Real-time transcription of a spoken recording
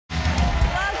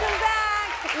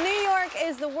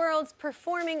is the world's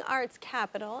performing arts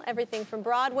capital. Everything from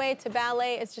Broadway to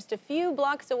ballet is just a few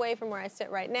blocks away from where I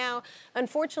sit right now.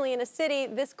 Unfortunately, in a city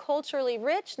this culturally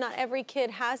rich, not every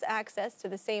kid has access to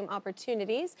the same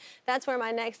opportunities. That's where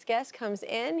my next guest comes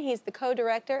in. He's the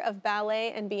co-director of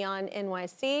Ballet and Beyond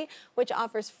NYC, which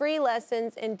offers free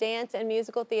lessons in dance and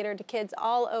musical theater to kids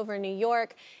all over New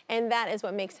York, and that is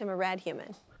what makes him a rad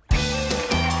human.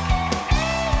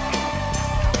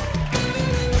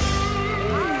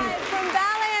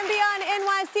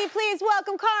 Please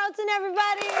welcome Carlton,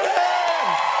 everybody.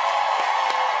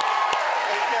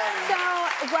 So,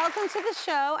 welcome to the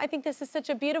show. I think this is such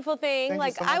a beautiful thing. Thank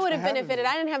you so much I would have for having benefited. me.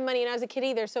 I didn't have money when I was a kid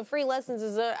either, so free lessons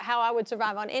is how I would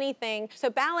survive on anything. So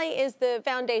ballet is the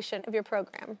foundation of your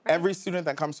program, right? Every student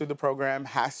that comes through the program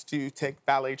has to take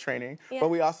ballet training, Yeah. but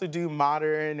we also do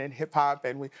modern and hip hop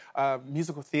and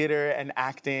musical theater and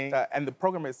acting, and the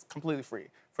program is completely free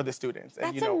for the students.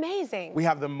 And, That's amazing. We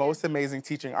have the most amazing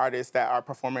teaching artists that are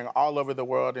performing all over the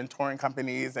world in touring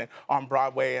companies and on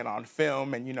Broadway and on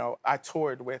film. And, I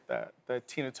toured with the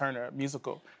Tina Turner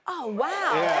musical. Oh, wow.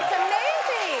 Yeah. That's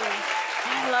amazing.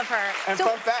 I love her. And So,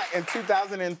 fun fact, in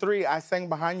 2003, I sang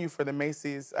behind you for the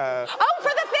Macy's. oh, for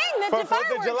the thing, the for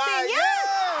fireworks 4th of July. thing. Yeah. Yes.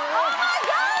 Oh, my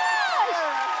gosh.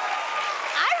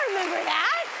 I remember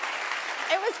that.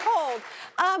 It was cold.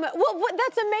 Well,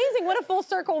 that's amazing. What a full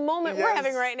circle moment we're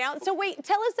having right now. So wait,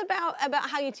 tell us about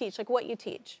how you teach, like what you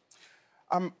teach.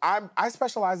 I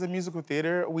specialize in musical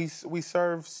theater. We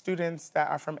serve students that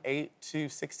are from 8 to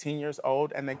 16 years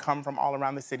old, and they come from all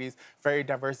around the cities, very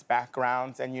diverse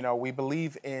backgrounds. And, we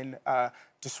believe in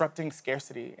disrupting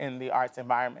scarcity in the arts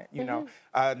environment.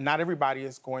 Not everybody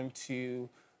is going to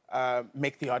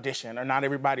make the audition, or not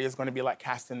everybody is going to be like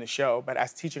cast in the show. But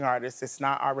as teaching artists, it's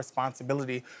not our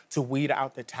responsibility to weed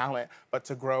out the talent, but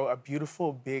to grow a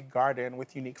beautiful big garden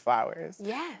with unique flowers.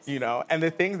 Yes. And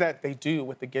the things that they do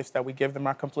with the gifts that we give them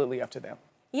are completely up to them.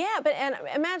 Yeah, and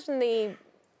imagine the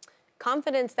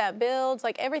confidence that builds,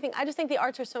 like everything. I just think the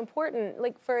arts are so important,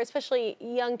 like for especially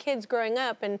young kids growing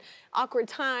up and awkward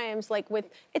times, like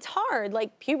it's hard,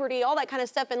 like puberty, all that kind of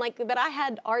stuff. And but I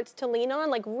had arts to lean on,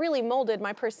 like really molded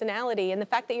my personality. And the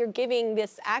fact that you're giving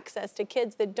this access to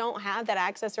kids that don't have that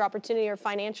access or opportunity or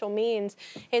financial means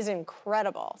is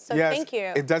incredible. So yes, thank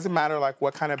you. It doesn't matter like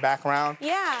what kind of background.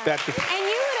 Yeah. And you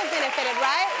would have benefited,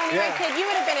 right? When you were a kid, you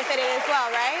would have benefited as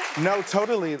well, right? No,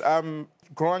 totally.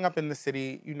 Growing up in the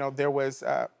city, there was,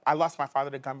 I lost my father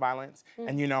to gun violence.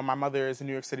 And, my mother is a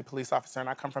New York City police officer, and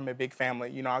I come from a big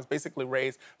family. I was basically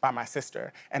raised by my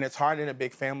sister. And it's hard in a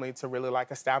big family to really,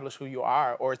 establish who you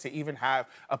are, or to even have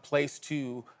a place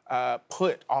to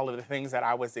put all of the things that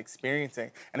I was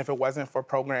experiencing. And if it wasn't for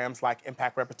programs like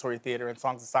Impact Repertory Theater and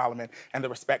Songs of Solomon and the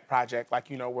Respect Project,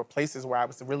 were places where I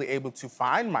was really able to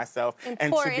find myself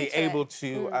and to be able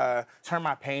to turn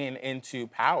my pain into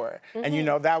power. And,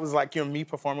 that was me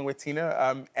performing with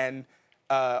Tina. And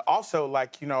also,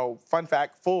 fun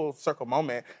fact, full circle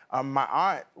moment, my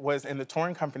aunt was in the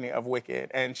touring company of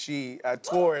Wicked, and she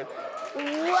toured.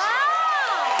 Wow!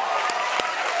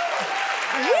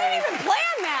 You didn't even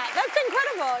plan that. That's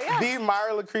incredible. Yeah. The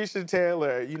Myra Lucretia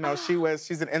Taylor,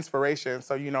 she's an inspiration.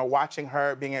 So, watching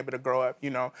her being able to grow up,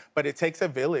 but it takes a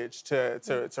village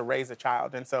to raise a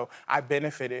child. And so I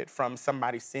benefited from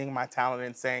somebody seeing my talent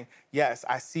and saying, yes,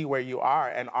 I see where you are,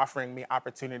 and offering me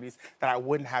opportunities that I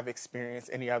wouldn't have experienced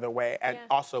any other way, and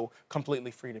also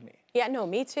completely free to me. Yeah, no,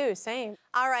 me too, same.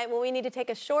 All right, well, we need to take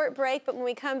a short break, but when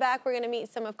we come back, we're gonna meet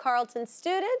some of Carlton's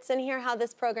students and hear how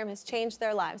this program has changed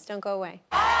their lives. Don't go away.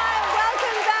 All right,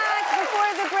 welcome back.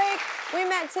 Before the break, we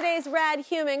met today's rad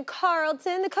human,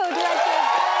 Carlton, the co-director of Ballet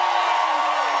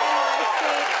and Beyond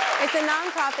NYC. It's a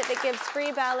nonprofit that gives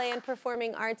free ballet and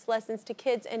performing arts lessons to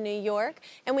kids in New York.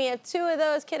 And we have two of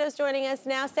those kiddos joining us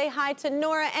now. Say hi to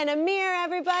Nora and Amir,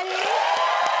 everybody.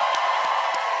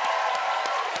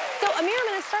 So, Amir, I'm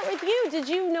going to start with you. Did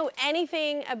you know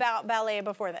anything about ballet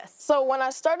before this? So when I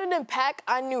started in PAC,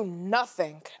 I knew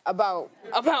nothing about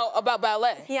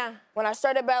ballet. Yeah. When I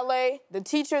started ballet, the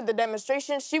teacher, the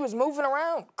demonstration, she was moving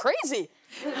around crazy.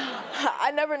 I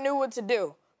never knew what to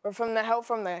do. But from the help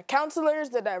from the counselors,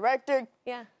 the director,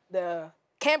 the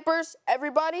campers,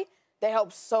 everybody, they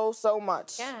helped so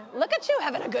much. Yeah. Look at you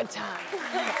having a good time.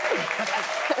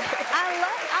 I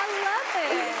love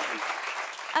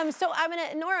it. So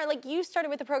Nora, you started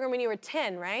with the program when you were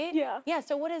 10, right? Yeah. Yeah,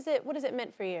 so what is it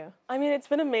meant for you? I mean, it's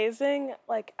been amazing.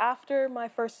 After my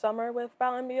first summer with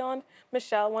Ballet and Beyond,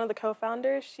 Michelle, one of the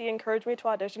co-founders, she encouraged me to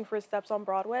audition for Steps on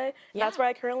Broadway. Yeah. That's where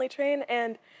I currently train,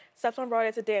 and Steps on Broadway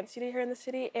is a dance studio here in the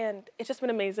city, and it's just been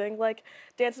amazing.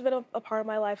 Dance has been a part of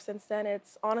my life since then.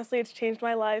 It's changed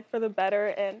my life for the better,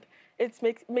 and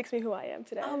makes me who I am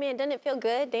today. Oh man, doesn't it feel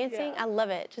good dancing? Yeah. I love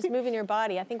it. Just moving your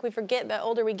body. I think we forget the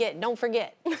older we get. Don't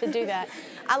forget to do that.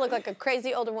 I look like a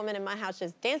crazy older woman in my house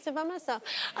just dancing by myself.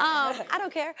 I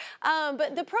don't care.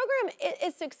 But the program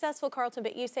is successful, Carlton,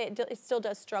 but you say it still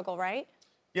does struggle, right?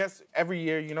 Yes, every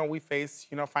year, we face,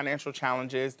 financial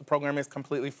challenges. The program is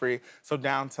completely free. So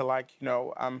down to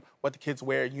what the kids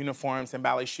wear, uniforms and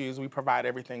ballet shoes, we provide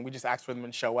everything. We just ask for them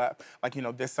to show up. Like,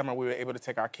 this summer we were able to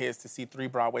take our kids to see 3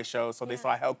 Broadway shows. So they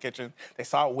saw Hell Kitchen, they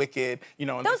saw Wicked,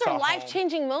 and those are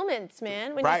life-changing moments,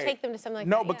 man, when you take them to something like that.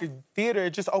 No, but the theater,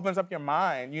 it just opens up your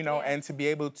mind, and to be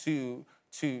able to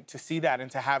see that and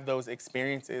to have those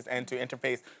experiences and to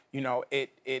interface,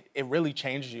 it really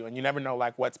changes you, and you never know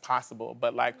what's possible.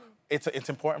 But it's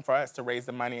important for us to raise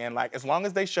the money, and as long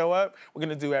as they show up, we're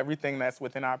gonna do everything that's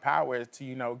within our power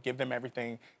to give them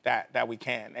everything that we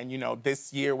can. And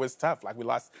this year was tough.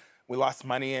 We lost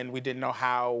money, and we didn't know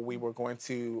how we were going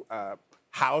to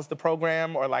house the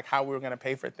program or how we were going to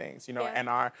pay for things, And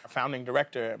our founding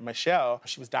director, Michelle,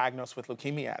 she was diagnosed with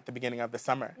leukemia at the beginning of the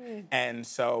summer. And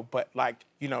so, but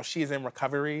she is in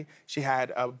recovery. She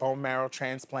had a bone marrow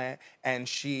transplant, and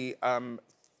she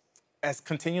as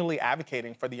continually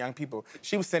advocating for the young people.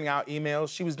 She was sending out emails,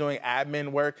 she was doing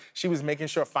admin work, she was making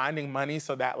sure finding money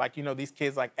so that these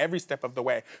kids every step of the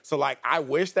way. So I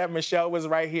wish that Michelle was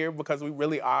right here because we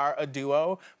really are a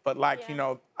duo, but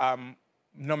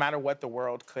no matter what the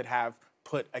world could have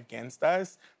put against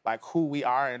us, who we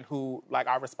are and who,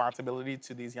 our responsibility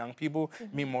to these young people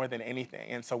mean more than anything.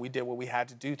 And so we did what we had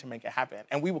to do to make it happen.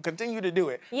 And we will continue to do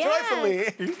it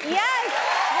joyfully. Yes.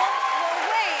 Well,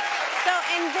 wait. So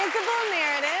Invisible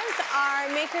Narratives are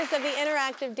makers of the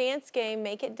interactive dance game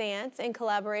Make It Dance in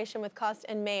collaboration with Cost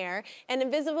and Mayer. And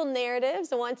Invisible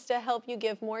Narratives wants to help you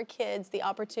give more kids the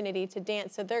opportunity to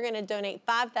dance. So they're going to donate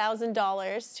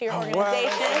 $5,000 to your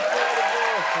organization.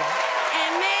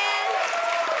 And man,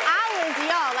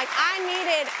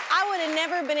 I would have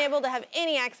never been able to have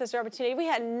any access or opportunity. We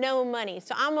had no money,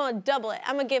 so I'm gonna double it.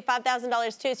 I'm gonna give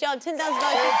 $5,000 too. So y'all have $10,000. That's a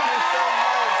really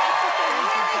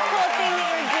cool thing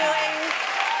that you're doing.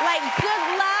 Good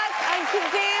luck. Keep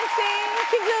dancing.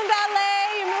 Keep doing ballet.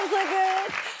 Your moves look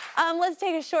good. Let's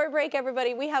take a short break,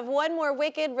 everybody. We have one more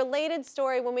Wicked related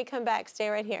story when we come back. Stay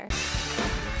right here.